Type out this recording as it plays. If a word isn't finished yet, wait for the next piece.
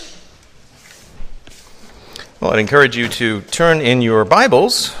Well, I'd encourage you to turn in your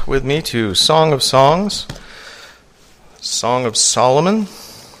Bibles with me to Song of Songs, Song of Solomon.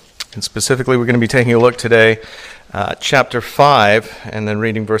 And specifically, we're going to be taking a look today, chapter 5, and then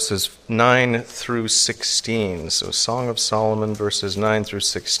reading verses 9 through 16. So Song of Solomon, verses 9 through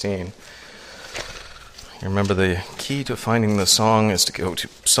 16. Remember, the key to finding the song is to go to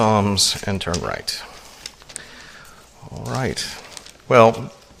Psalms and turn right. All right.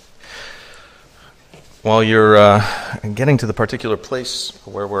 Well, while you're getting to the particular place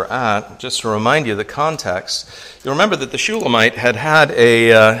where we're at, just to remind you the context, you'll remember that the Shulamite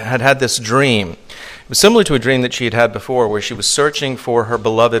had this dream. It was similar to a dream that she had had before, where she was searching for her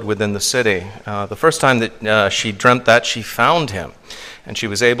beloved within the city. The first time that she dreamt that, she found him, and she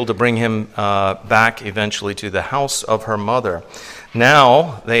was able to bring him back eventually to the house of her mother.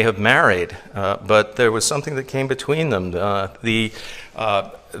 Now they have married, but there was something that came between them.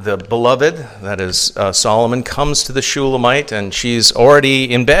 The beloved, that is Solomon, comes to the Shulamite, and she's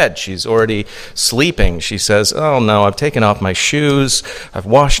already in bed. She's already sleeping. She says, "Oh no, I've taken off my shoes. I've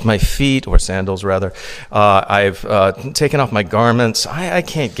washed my feet," or sandals rather. I've taken off my garments. I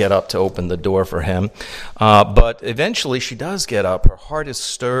can't get up to open the door for him. But eventually she does get up. Her heart is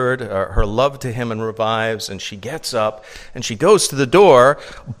stirred. Her love to him and revives, and she gets up and she goes to the door,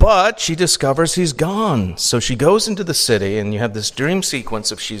 but she discovers he's gone. So she goes into the city, and you have this dream sequence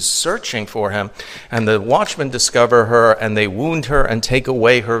of she's searching for him, and the watchmen discover her, and they wound her and take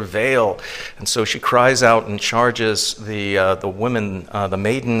away her veil. And so she cries out and charges the women, the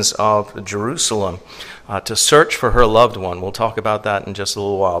maidens of Jerusalem, to search for her loved one. We'll talk about that in just a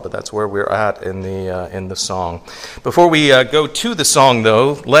little while, but that's where we're at in the song. Before we go to the song,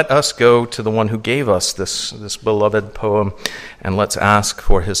 though, let us go to the one who gave us this beloved poem, and let's ask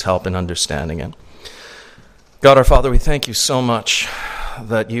for his help in understanding it. God our Father, we thank you so much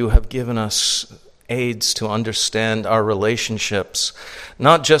that you have given us aids to understand our relationships,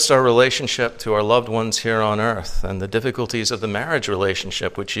 not just our relationship to our loved ones here on earth and the difficulties of the marriage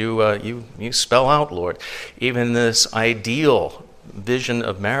relationship, which you spell out, Lord. Even this ideal vision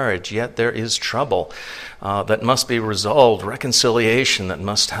of marriage, yet there is trouble that must be resolved, reconciliation that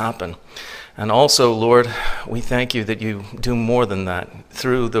must happen. And also, Lord, we thank you that you do more than that.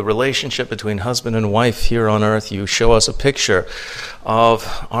 Through the relationship between husband and wife here on earth, you show us a picture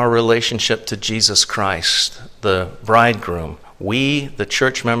of our relationship to Jesus Christ, the bridegroom. We, the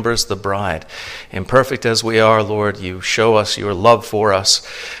church members, the bride. Imperfect as we are, Lord, you show us your love for us,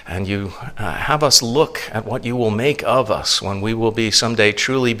 and you have us look at what you will make of us when we will be someday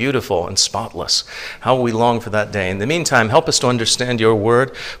truly beautiful and spotless. How we long for that day. In the meantime, help us to understand your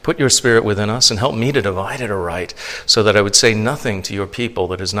word, put your spirit within us, and help me to divide it aright, so that I would say nothing to your people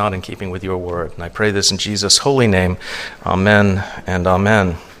that is not in keeping with your word. And I pray this in Jesus' holy name. Amen and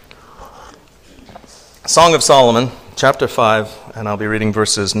amen. Song of Solomon, chapter 5, and I'll be reading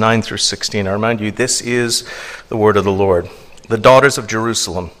verses 9 through 16. I remind you, this is the word of the Lord. The daughters of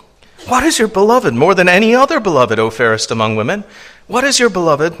Jerusalem. What is your beloved more than any other beloved, O fairest among women? What is your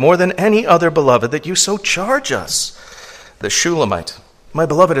beloved more than any other beloved that you so charge us? The Shulamite. My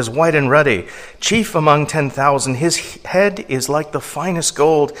beloved is white and ruddy, chief among 10,000. His head is like the finest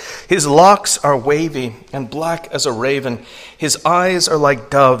gold. His locks are wavy and black as a raven. His eyes are like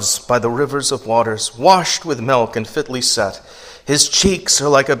doves by the rivers of waters, washed with milk and fitly set. His cheeks are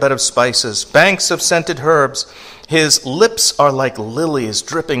like a bed of spices, banks of scented herbs. His lips are like lilies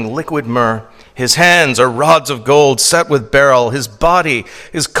dripping liquid myrrh. His hands are rods of gold set with beryl. His body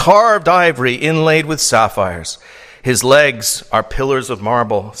is carved ivory inlaid with sapphires. His legs are pillars of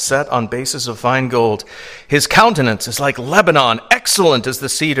marble, set on bases of fine gold. His countenance is like Lebanon, excellent as the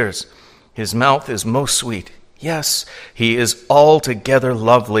cedars. His mouth is most sweet. Yes, he is altogether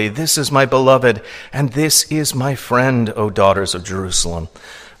lovely. This is my beloved, and this is my friend, O daughters of Jerusalem.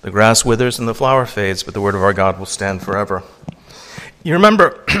 The grass withers and the flower fades, but the word of our God will stand forever. You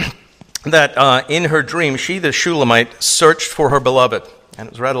remember that in her dream, she, the Shulamite, searched for her beloved. And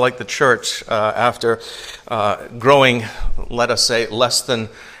it was rather like the church after growing, let us say, less than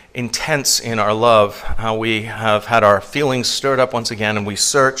intense in our love, how we have had our feelings stirred up once again, and we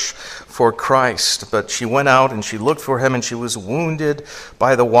search for Christ. But she went out and she looked for him, and she was wounded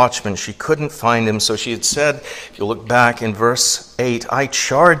by the watchman. She couldn't find him. So she had said, if you look back in verse 8, I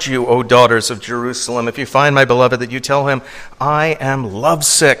charge you, O daughters of Jerusalem, if you find my beloved, that you tell him, I am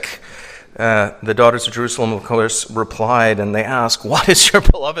lovesick. The daughters of Jerusalem, of course, replied, and they asked, what is your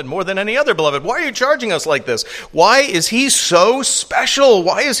beloved more than any other beloved? Why are you charging us like this? Why is he so special?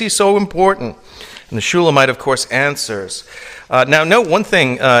 Why is he so important? And the Shulamite, of course, answers. Now, note one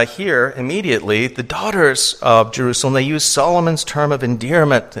thing here immediately. The daughters of Jerusalem, they use Solomon's term of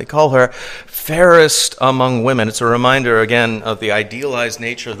endearment. They call her fairest among women. It's a reminder, again, of the idealized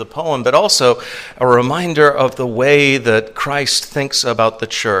nature of the poem, but also a reminder of the way that Christ thinks about the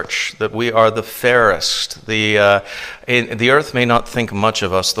church, that we are the fairest. The earth may not think much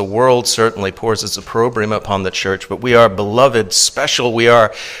of us. The world certainly pours its opprobrium upon the church, but we are beloved, special. We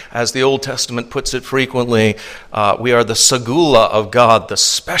are, as the Old Testament puts it frequently, we are the segula of God, the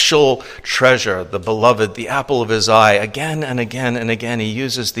special treasure, the beloved, the apple of his eye. Again and again and again, he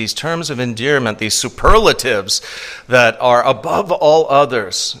uses these terms of endearment, these superlatives that are above all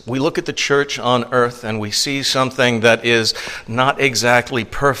others. We look at the church on earth and we see something that is not exactly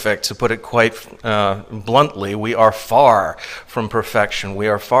perfect, to put it quite bluntly. We are far from perfection. We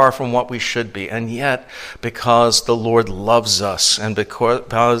are far from what we should be. And yet, because the Lord loves us and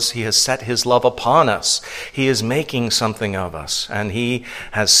because he has set his love upon us, he is making something of us. And he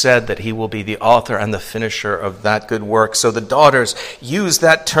has said that he will be the author and the finisher of that good work. So the daughters use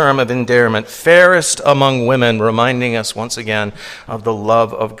that term of endearment, fairest among women, reminding us once again of the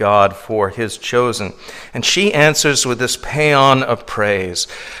love of God for his chosen. And she answers with this paean of praise.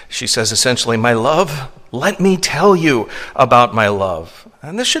 She says essentially, my love, let me tell you about my love.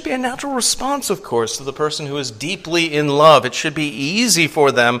 And this should be a natural response, of course, to the person who is deeply in love. It should be easy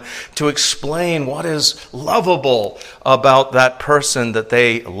for them to explain what is lovable about that person that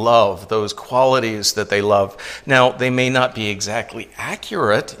they love, those qualities that they love. Now, they may not be exactly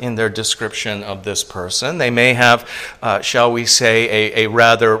accurate in their description of this person. They may have, shall we say, a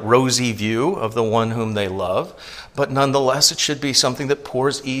rather rosy view of the one whom they love. But nonetheless, it should be something that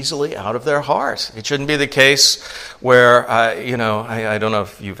pours easily out of their heart. It shouldn't be the case where, I don't know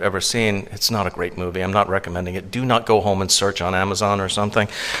if you've ever seen, it's not a great movie, I'm not recommending it. Do not go home and search on Amazon or something.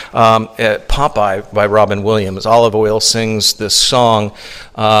 Popeye by Robin Williams. Olive Oyl sings this song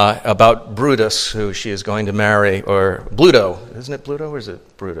about Brutus, who she is going to marry, or Bluto. Isn't it Bluto or is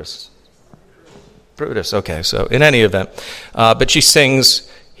it Brutus? Brutus, okay. So in any event, but she sings,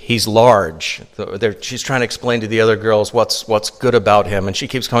 he's large. She's trying to explain to the other girls what's good about him, and she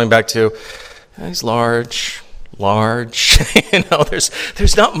keeps coming back to, he's large. There's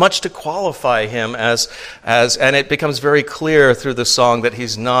not much to qualify him as, and it becomes very clear through the song that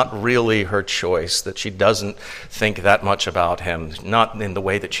he's not really her choice, that she doesn't think that much about him, not in the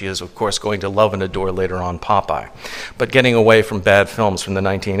way that she is, of course, going to love and adore later on Popeye. But getting away from bad films from the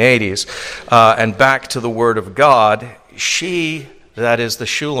 1980s and back to the Word of God, she, that is, the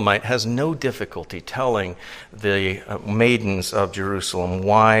Shulamite, has no difficulty telling the maidens of Jerusalem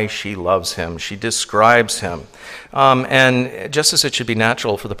why she loves him. She describes him. And just as it should be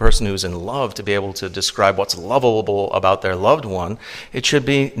natural for the person who's in love to be able to describe what's lovable about their loved one, it should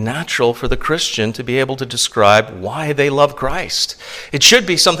be natural for the Christian to be able to describe why they love Christ. It should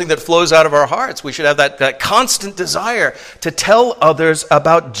be something that flows out of our hearts. We should have that constant desire to tell others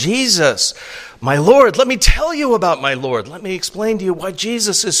about Jesus. My Lord, let me tell you about my Lord. Let me explain to you why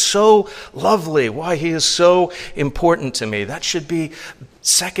Jesus is so lovely, why he is so important to me. That should be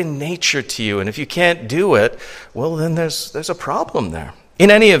second nature to you. And if you can't do it, well, then there's a problem there.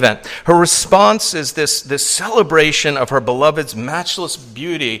 In any event, her response is this celebration of her beloved's matchless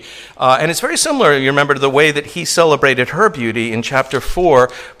beauty. And it's very similar, you remember, to the way that he celebrated her beauty in chapter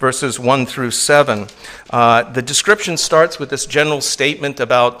 4, verses 1 through 7. The description starts with this general statement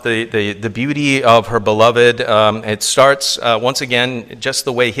about the beauty of her beloved. It starts, once again, just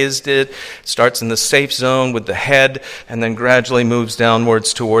the way his did. It starts in the safe zone with the head, and then gradually moves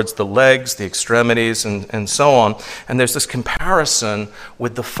downwards towards the legs, the extremities, and so on. And there's this comparison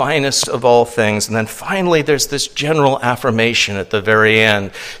with the finest of all things. And then finally, there's this general affirmation at the very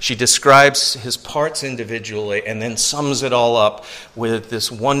end. She describes his parts individually and then sums it all up with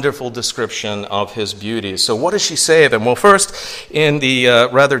this wonderful description of his beauty. So what does she say of him? Well, first, in the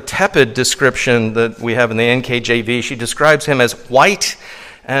rather tepid description that we have in the NKJV, she describes him as white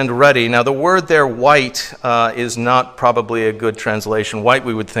and ruddy. Now, the word there, white, is not probably a good translation. White,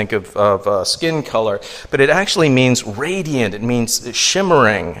 we would think of skin color, but it actually means radiant. It means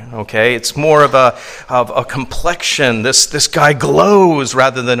shimmering. Okay, it's more of a complexion. This guy glows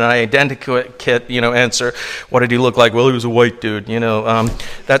rather than an identikit, answer. What did he look like? Well, he was a white dude.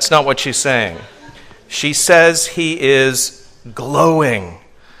 That's not what she's saying. She says he is glowing.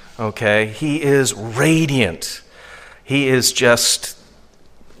 Okay, he is radiant. He is just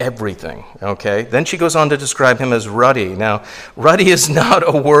everything, okay? Then she goes on to describe him as ruddy. Now, ruddy is not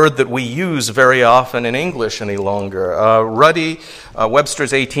a word that we use very often in English any longer. Ruddy,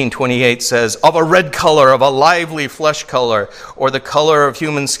 Webster's 1828 says, of a red color, of a lively flesh color, or the color of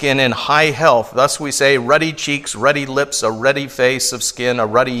human skin in high health. Thus we say ruddy cheeks, ruddy lips, a ruddy face of skin, a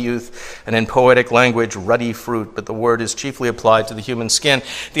ruddy youth, and in poetic language, ruddy fruit. But the word is chiefly applied to the human skin.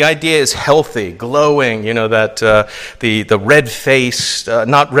 The idea is healthy, glowing, that the red-faced,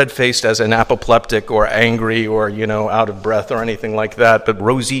 not red-faced as an apoplectic or angry or, out of breath or anything like that, but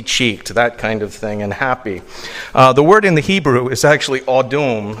rosy-cheeked, that kind of thing, and happy. The word in the Hebrew is actually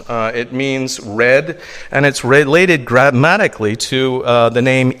odom. It means red, and it's related grammatically to the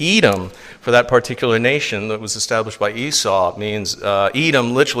name Edom for that particular nation that was established by Esau. It means,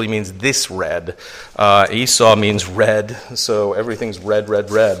 Edom literally means this red. Esau means red, so everything's red,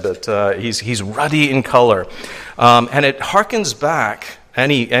 but he's ruddy in color. And it harkens back.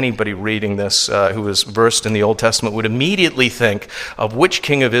 Anybody reading this who is versed in the Old Testament would immediately think of which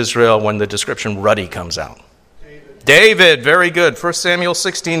king of Israel when the description ruddy comes out. David, very good. 1 Samuel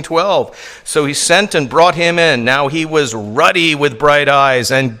 16:12. So he sent and brought him in. Now he was ruddy with bright eyes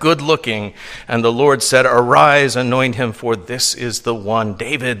and good looking. And the Lord said, arise, anoint him, for this is the one.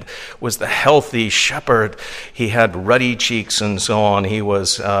 David was the healthy shepherd. He had ruddy cheeks and so on. He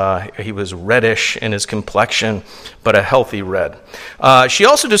was reddish in his complexion, but a healthy red. She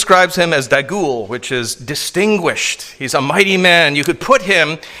also describes him as Dagul, which is distinguished. He's a mighty man. You could put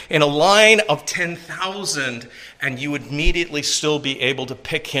him in a line of 10,000 and you would immediately still be able to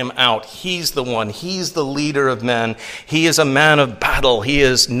pick him out. He's the one. He's the leader of men. He is a man of battle. He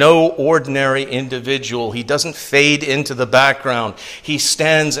is no ordinary individual. He doesn't fade into the background. He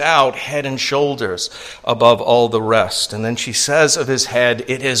stands out head and shoulders above all the rest. And then she says of his head,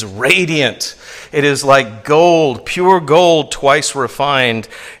 it is radiant. It is like gold, pure gold, twice refined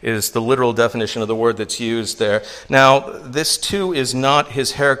is the literal definition of the word that's used there. Now, this too is not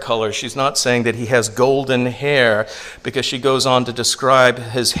his hair color. She's not saying that he has golden hair, because she goes on to describe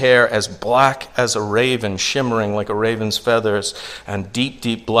his hair as black as a raven, shimmering like a raven's feathers, and deep,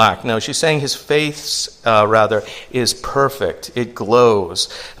 deep black. No, she's saying his face, is perfect. It glows.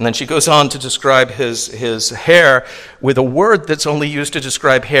 And then she goes on to describe his hair with a word that's only used to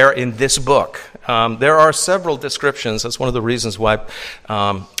describe hair in this book. There are several descriptions. That's one of the reasons why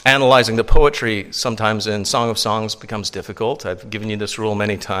analyzing the poetry sometimes in Song of Songs becomes difficult. I've given you this rule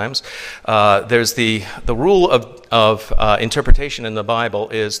many times. There's the rule of interpretation in the Bible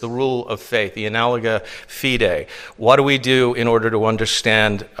is the rule of faith, the analoga fide. What do we do in order to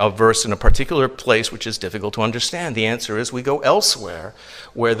understand a verse in a particular place which is difficult to understand? The answer is we go elsewhere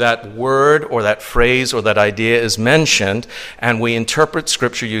where that word or that phrase or that idea is mentioned, and we interpret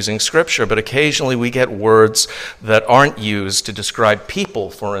Scripture using Scripture. But occasionally we get words that aren't used to describe people,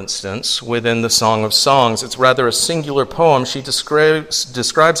 for instance, within the Song of Songs. It's rather a singular poem. She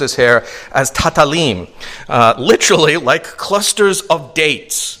describes his hair as tatalim, literally like clusters of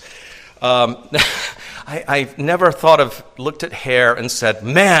dates. I've never looked at hair and said,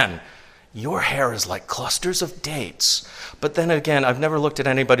 man, your hair is like clusters of dates. But then again, I've never looked at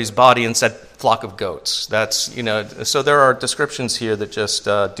anybody's body and said, flock of goats. So there are descriptions here that just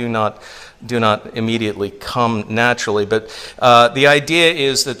do not immediately come naturally. But the idea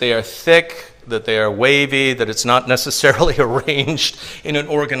is that they are thick, that they are wavy, that it's not necessarily arranged in an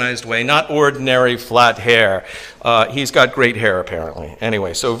organized way, not ordinary flat hair. He's got great hair, apparently.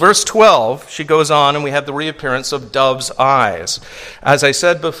 Anyway, so verse 12, she goes on, and we have the reappearance of dove's eyes. As I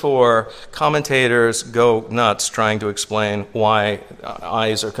said before, commentators go nuts trying to explain why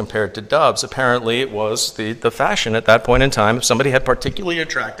eyes are compared to doves. Apparently, it was the fashion at that point in time. If somebody had particularly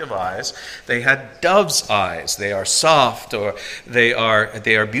attractive eyes, they had dove's eyes. They are soft, or they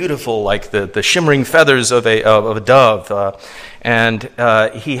are beautiful, like the shimmering feathers of a dove. And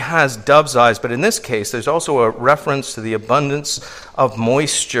he has dove's eyes, but in this case, there's also a reference to the abundance of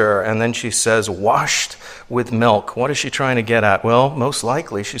moisture. And then she says, washed with milk. What is she trying to get at? Well, most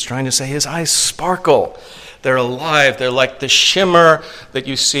likely she's trying to say his eyes sparkle. They're alive. They're like the shimmer that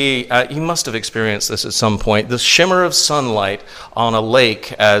you see. You must have experienced this at some point. The shimmer of sunlight on a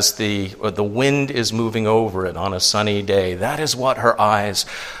lake as the wind is moving over it on a sunny day. That is what her eyes,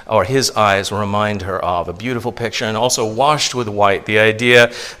 or his eyes, remind her of. A beautiful picture, and also washed with white. The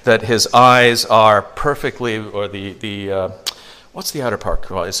idea that his eyes are perfectly, or what's the outer part?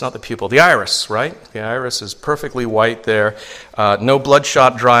 Well, it's not the pupil. The iris, right? The iris is perfectly white there. No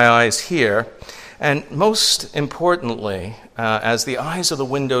bloodshot dry eyes here. And most importantly, as the eyes are the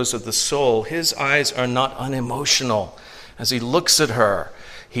windows of the soul, his eyes are not unemotional. As he looks at her,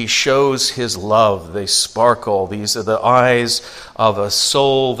 He shows his love. They sparkle. These are the eyes of a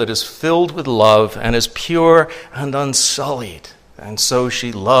soul that is filled with love and is pure and unsullied. And so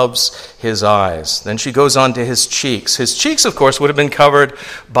she loves his eyes. Then she goes on to his cheeks. His cheeks, of course, would have been covered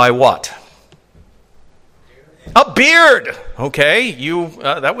by what? A beard. Okay,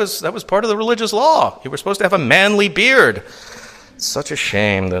 that was part of the religious law. You were supposed to have a manly beard. It's such a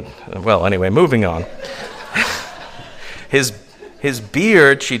shame that. Well, anyway, moving on. His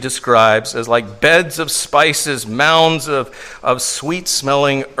beard she describes as like beds of spices, mounds of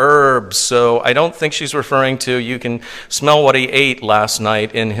sweet-smelling herbs. So I don't think she's referring to you can smell what he ate last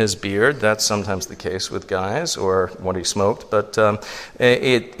night in his beard. That's sometimes the case with guys, or what he smoked. But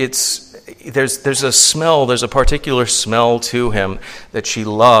there's a smell, there's a particular smell to him that she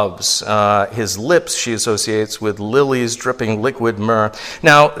loves. His lips she associates with lilies dripping liquid myrrh.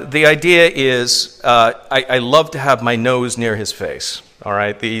 Now, the idea is I love to have my nose near his face. All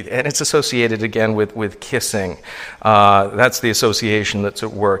right, and it's associated again with kissing. That's the association that's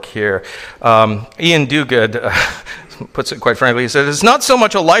at work here. Ian Duguid puts it quite frankly. He said, "It's not so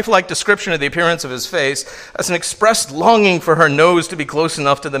much a lifelike description of the appearance of his face as an expressed longing for her nose to be close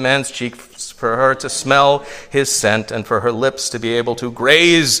enough to the man's cheek, for her to smell his scent, and for her lips to be able to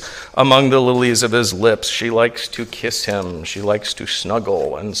graze among the lilies of his lips. She likes to kiss him. She likes to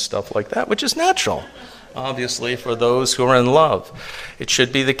snuggle and stuff like that," which is natural, obviously, for those who are in love. It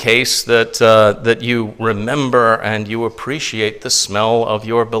should be the case that you remember and you appreciate the smell of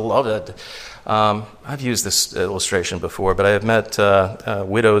your beloved. I've used this illustration before, but I have met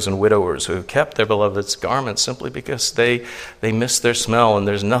widows and widowers who have kept their beloved's garments simply because they miss their smell, and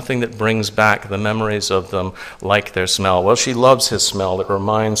there's nothing that brings back the memories of them like their smell. Well, she loves his smell. It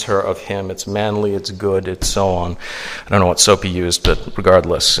reminds her of him. It's manly, it's good, it's so on. I don't know what soap he used, but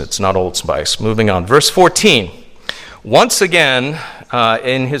regardless, it's not Old Spice. Moving on. Verse 14. Once again,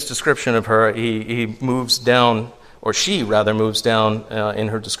 in his description of her, he moves down, or she rather moves down in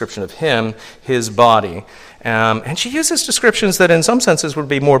her description of him, his body. And she uses descriptions that in some senses would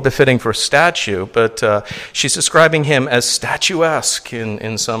be more befitting for statue, but she's describing him as statuesque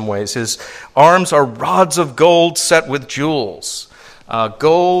in some ways. His arms are rods of gold set with jewels.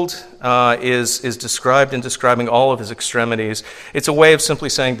 Gold is described in describing all of his extremities. It's a way of simply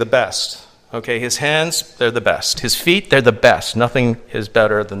saying the best. Okay, his hands, they're the best. His feet, they're the best. Nothing is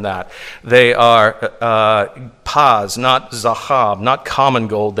better than that. They are paz, not zahab, not common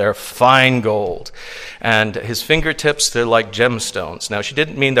gold. They're fine gold. And his fingertips, they're like gemstones. Now, she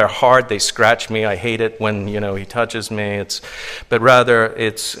didn't mean they're hard. They scratch me. I hate it when, he touches me. But rather,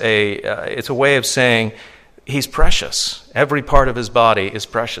 it's a way of saying, he's precious. Every part of his body is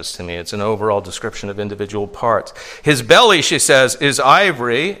precious to me. It's an overall description of individual parts. His belly, she says, is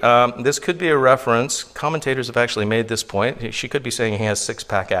ivory. This could be a reference. Commentators have actually made this point. She could be saying he has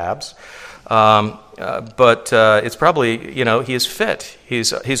six-pack abs. But it's probably, he is fit.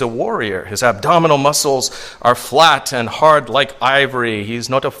 He's a warrior. His abdominal muscles are flat and hard like ivory. He's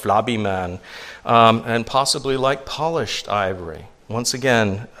not a flabby man. And possibly like polished ivory. Once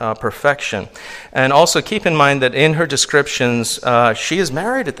again, perfection. And also keep in mind that in her descriptions, she is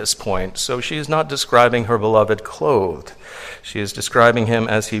married at this point, so she is not describing her beloved clothed. She is describing him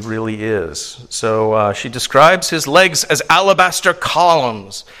as he really is. So she describes his legs as alabaster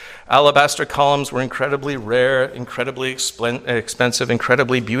columns. Alabaster columns were incredibly rare, incredibly expensive,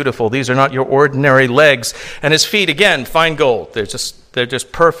 incredibly beautiful. These are not your ordinary legs. And his feet, again, fine gold. They're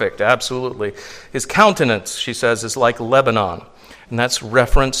just perfect, absolutely. His countenance, she says, is like Lebanon. And that's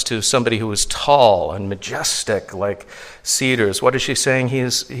reference to somebody who is tall and majestic like cedars. What is she saying?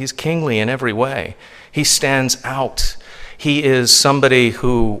 He's kingly in every way. He stands out. He is somebody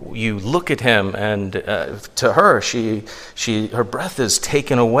who you look at him, and to her, her breath is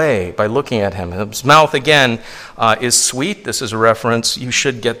taken away by looking at him. His mouth, again, is sweet. This is a reference. You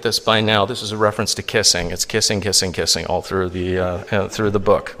should get this by now. This is a reference to kissing. It's kissing, kissing, kissing all through the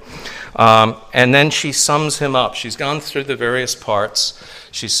book. And then she sums him up. She's gone through the various parts.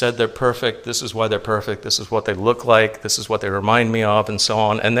 She said they're perfect. This is why they're perfect. This is what they look like. This is what they remind me of, and so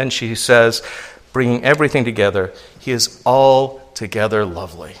on. And then she says, bringing everything together, he is altogether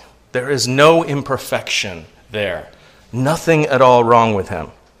lovely. There is no imperfection there. Nothing at all wrong with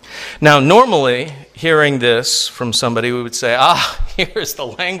him. Now, normally, hearing this from somebody, we would say, here's the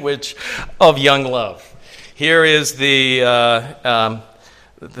language of young love. Here is the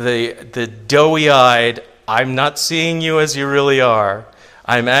doughy-eyed, I'm not seeing you as you really are.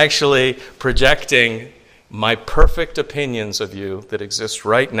 I'm actually projecting my perfect opinions of you that exist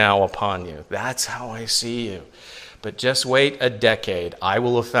right now upon you. That's how I see you. But just wait a decade. I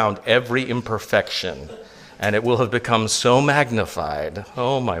will have found every imperfection, and it will have become so magnified.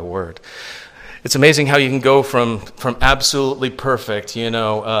 Oh, my word. It's amazing how you can go from absolutely perfect,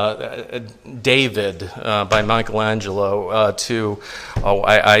 David by Michelangelo to,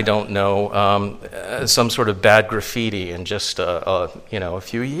 I don't know, some sort of bad graffiti in just, a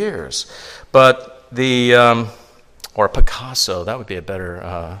few years. But or Picasso, that would be a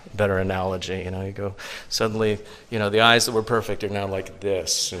better analogy. You go, suddenly, the eyes that were perfect are now like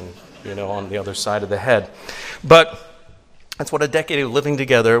this, and, on the other side of the head. But that's what a decade of living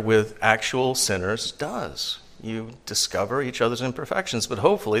together with actual sinners does. You discover each other's imperfections, but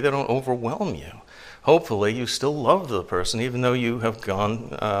hopefully they don't overwhelm you. Hopefully you still love the person, even though you have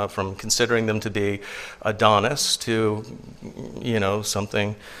gone from considering them to be Adonis to,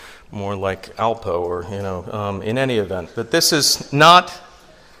 something more like Alpo, or, in any event. But this is not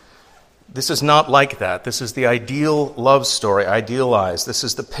like that. This is the ideal love story, idealized. This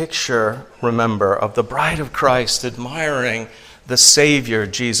is the picture, remember, of the bride of Christ admiring the Savior,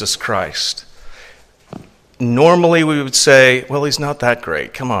 Jesus Christ. Normally we would say, well, he's not that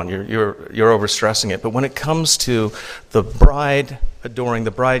great. Come on, you're overstressing it. But when it comes to the bride adoring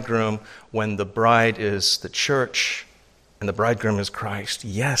the bridegroom, when the bride is the church and the bridegroom is Christ,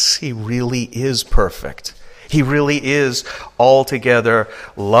 yes, he really is perfect. He really is altogether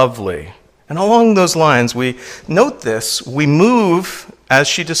lovely. And along those lines, we note this, we move, as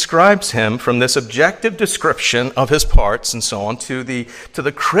she describes him, from this objective description of his parts and so on to the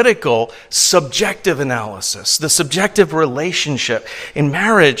critical subjective analysis, the subjective relationship. In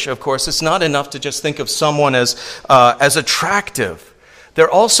marriage, of course, it's not enough to just think of someone as attractive. There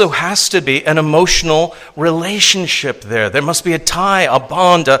also has to be an emotional relationship there. There must be a tie, a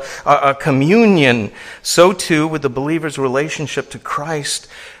bond, a communion. So too with the believer's relationship to Christ.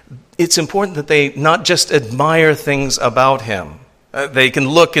 It's important that they not just admire things about him. They can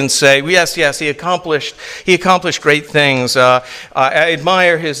look and say, yes, he accomplished great things. I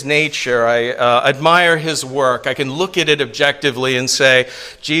admire his nature. I admire his work. I can look at it objectively and say,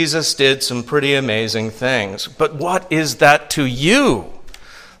 Jesus did some pretty amazing things. But what is that to you?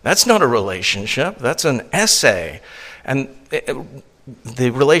 That's not a relationship. That's an essay. And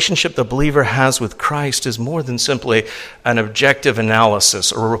the relationship the believer has with Christ is more than simply an objective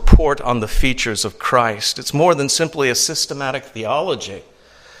analysis or a report on the features of Christ. It's more than simply a systematic theology.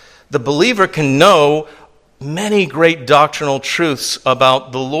 The believer can know many great doctrinal truths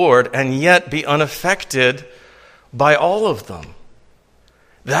about the Lord and yet be unaffected by all of them.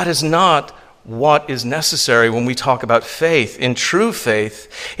 That is not what is necessary when we talk about faith. In true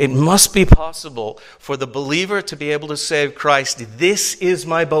faith, it must be possible for the believer to be able to say of Christ, this is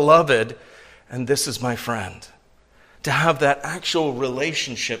my beloved and this is my friend. To have that actual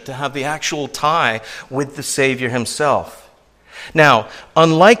relationship, to have the actual tie with the Savior himself. Now,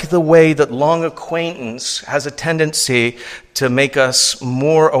 unlike the way that long acquaintance has a tendency to make us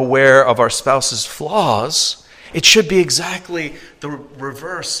more aware of our spouse's flaws, it should be exactly the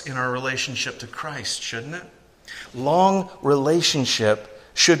reverse in our relationship to Christ, shouldn't it? Long relationship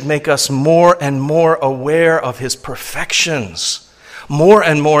should make us more and more aware of his perfections, more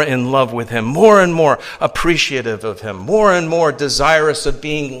and more in love with him, more and more appreciative of him, more and more desirous of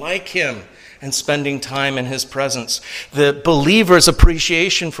being like him and spending time in his presence. The believer's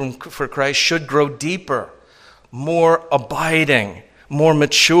appreciation for Christ should grow deeper, more abiding, more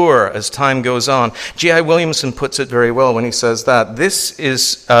mature as time goes on. G.I. Williamson puts it very well when he says that this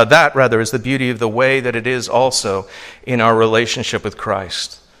is the beauty of the way that it is also in our relationship with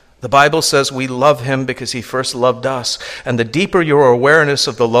Christ. The Bible says we love him because he first loved us. And the deeper your awareness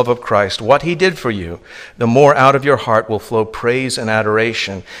of the love of Christ, what he did for you, the more out of your heart will flow praise and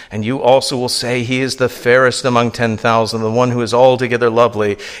adoration. And you also will say he is the fairest among 10,000, the one who is altogether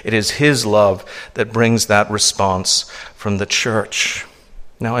lovely. It is his love that brings that response from the church.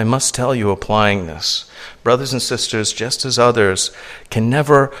 Now, I must tell you, applying this, brothers and sisters, just as others can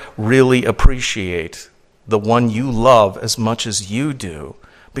never really appreciate the one you love as much as you do,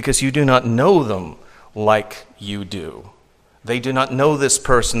 because you do not know them like you do. They do not know this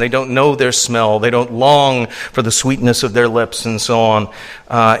person. They don't know their smell. They don't long for the sweetness of their lips and so on.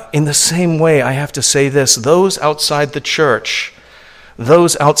 In the same way, I have to say this, those outside the church,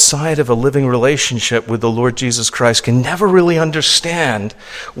 those outside of a living relationship with the Lord Jesus Christ can never really understand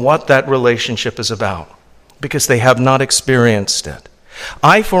what that relationship is about because they have not experienced it.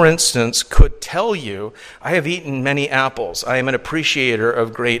 I, for instance, could tell you I have eaten many apples. I am an appreciator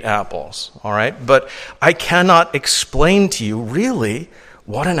of great apples, all right? But I cannot explain to you really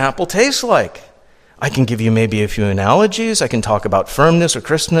what an apple tastes like. I can give you maybe a few analogies. I can talk about firmness or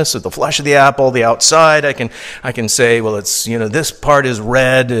crispness of the flesh of the apple, the outside. I can say, well, it's, this part is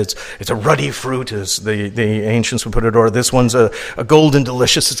red. It's a ruddy fruit, as the ancients would put it, or this one's a golden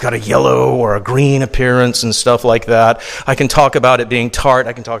delicious. It's got a yellow or a green appearance and stuff like that. I can talk about it being tart.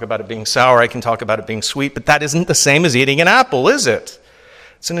 I can talk about it being sour. I can talk about it being sweet. But that isn't the same as eating an apple, is it?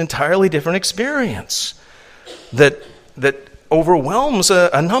 It's an entirely different experience that overwhelms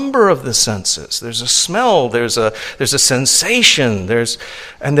a number of the senses. There's a smell, there's a sensation, there's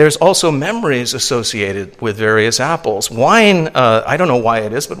also memories associated with various apples. Wine, I don't know why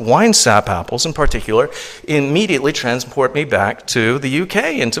it is, but wine sap apples in particular immediately transport me back to the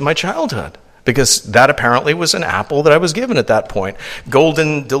UK, into my childhood, because that apparently was an apple that I was given at that point.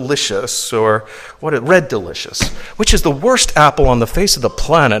 Golden Delicious, or Red Delicious, which is the worst apple on the face of the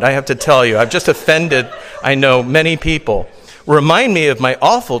planet, I have to tell you. I've just offended, I know, many people. Remind me of my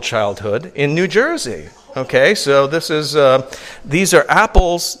awful childhood in New Jersey. Okay, so these are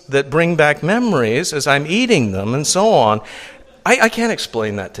apples that bring back memories as I'm eating them and so on. I can't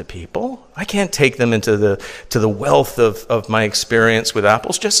explain that to people. I can't take them into the wealth of my experience with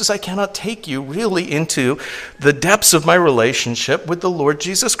apples, just as I cannot take you really into the depths of my relationship with the Lord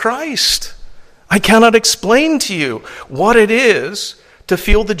Jesus Christ. I cannot explain to you what it is to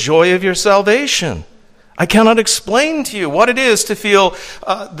feel the joy of your salvation. I cannot explain to you what it is to feel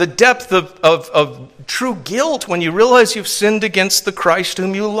the depth of true guilt when you realize you've sinned against the Christ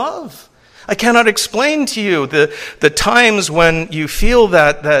whom you love. I cannot explain to you the times when you feel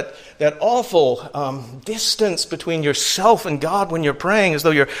that awful distance between yourself and God when you're praying, as though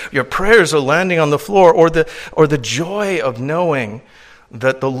your prayers are landing on the floor, or the joy of knowing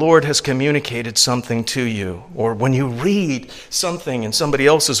that the Lord has communicated something to you, or when you read something in somebody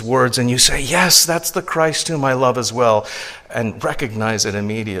else's words and you say, yes, that's the Christ whom I love as well, and recognize it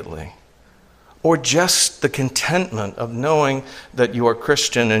immediately. Or just the contentment of knowing that you are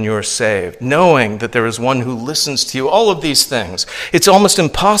Christian and you are saved, knowing that there is one who listens to you, all of these things. It's almost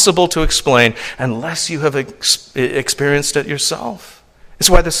impossible to explain unless you have experienced it yourself. It's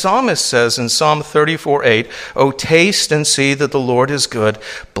why the psalmist says in Psalm 34:8, "Oh, taste and see that the Lord is good.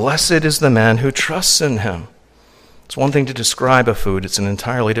 Blessed is the man who trusts in him." It's one thing to describe a food. It's an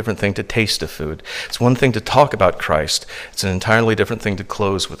entirely different thing to taste a food. It's one thing to talk about Christ. It's an entirely different thing to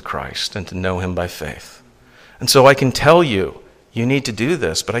close with Christ and to know him by faith. And so I can tell you, you need to do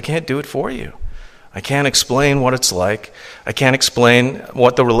this, but I can't do it for you. I can't explain what it's like. I can't explain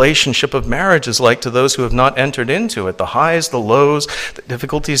what the relationship of marriage is like to those who have not entered into it. The highs, the lows, the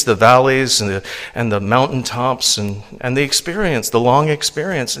difficulties, the valleys, and the mountaintops, and the experience, the long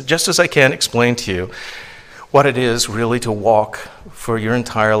experience. Just as I can't explain to you what it is really to walk for your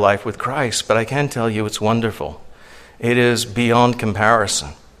entire life with Christ, but I can tell you it's wonderful. It is beyond comparison.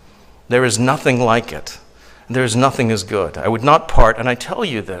 There is nothing like it. There is nothing as good. I would not part, and I tell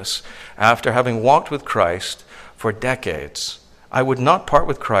you this, after having walked with Christ for decades, I would not part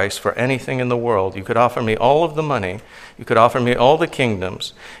with Christ for anything in the world. You could offer me all of the money. You could offer me all the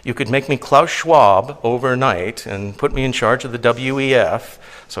kingdoms. You could make me Klaus Schwab overnight and put me in charge of the WEF,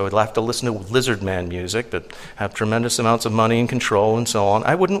 so I'd have to listen to Lizard Man music, but have tremendous amounts of money and control and so on.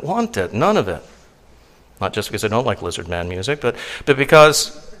 I wouldn't want it, none of it. Not just because I don't like Lizard Man music, but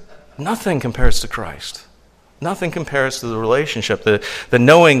because nothing compares to Christ. Nothing compares to the relationship, the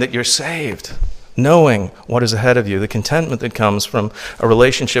knowing that you're saved, knowing what is ahead of you, the contentment that comes from a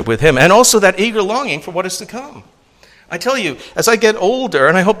relationship with him, and also that eager longing for what is to come. I tell you, as I get older,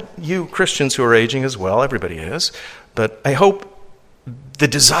 and I hope you Christians who are aging as well, everybody is, but I hope the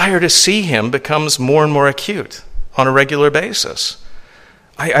desire to see him becomes more and more acute on a regular basis.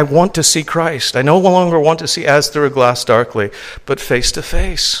 I want to see Christ. I no longer want to see as through a glass darkly, but face to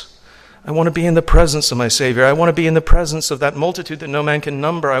face. I want to be in the presence of my Savior. I want to be in the presence of that multitude that no man can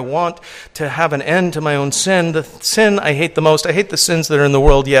number. I want to have an end to my own sin. The sin I hate the most. I hate the sins that are in the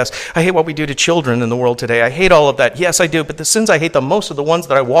world, yes. I hate what we do to children in the world today. I hate all of that. Yes, I do. But the sins I hate the most are the ones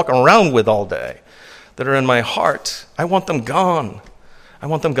that I walk around with all day, that are in my heart. I want them gone. I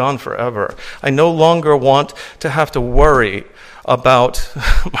want them gone forever. I no longer want to have to worry about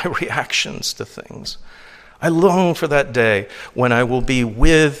my reactions to things. I long for that day when I will be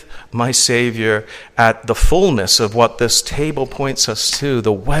with my Savior at the fullness of what this table points us to,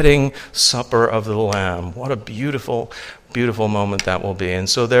 the wedding supper of the Lamb. What a beautiful, beautiful moment that will be. And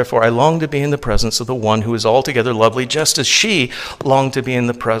so therefore I long to be in the presence of the one who is altogether lovely, just as she longed to be in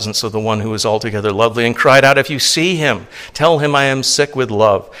the presence of the one who is altogether lovely, and cried out, if you see him, tell him I am sick with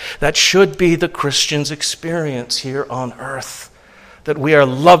love. That should be the Christian's experience here on earth. That we are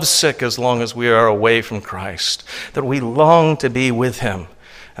lovesick as long as we are away from Christ. That we long to be with him.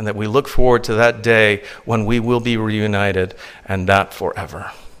 and that we look forward to that day when we will be reunited, and that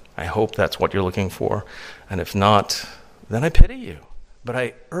forever. I hope that's what you're looking for, and if not, then I pity you. But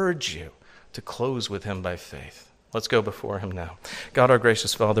I urge you to close with him by faith. Let's go before him now. God, our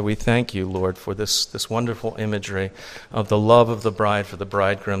gracious Father, we thank you, Lord, for this wonderful imagery of the love of the bride for the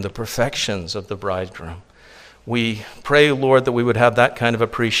bridegroom, the perfections of the bridegroom. We pray, Lord, that we would have that kind of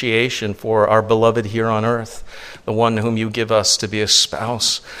appreciation for our beloved here on earth, the one whom you give us to be a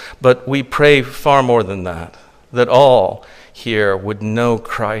spouse. But we pray far more than that all here would know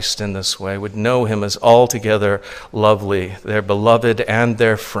Christ in this way, would know him as altogether lovely, their beloved and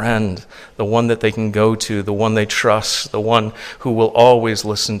their friend, the one that they can go to, the one they trust, the one who will always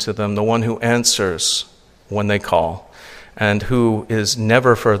listen to them, the one who answers when they call, and who is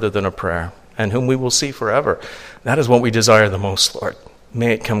never further than a prayer, and whom we will see forever. That is what we desire the most, Lord.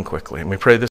 May it come quickly. And we pray this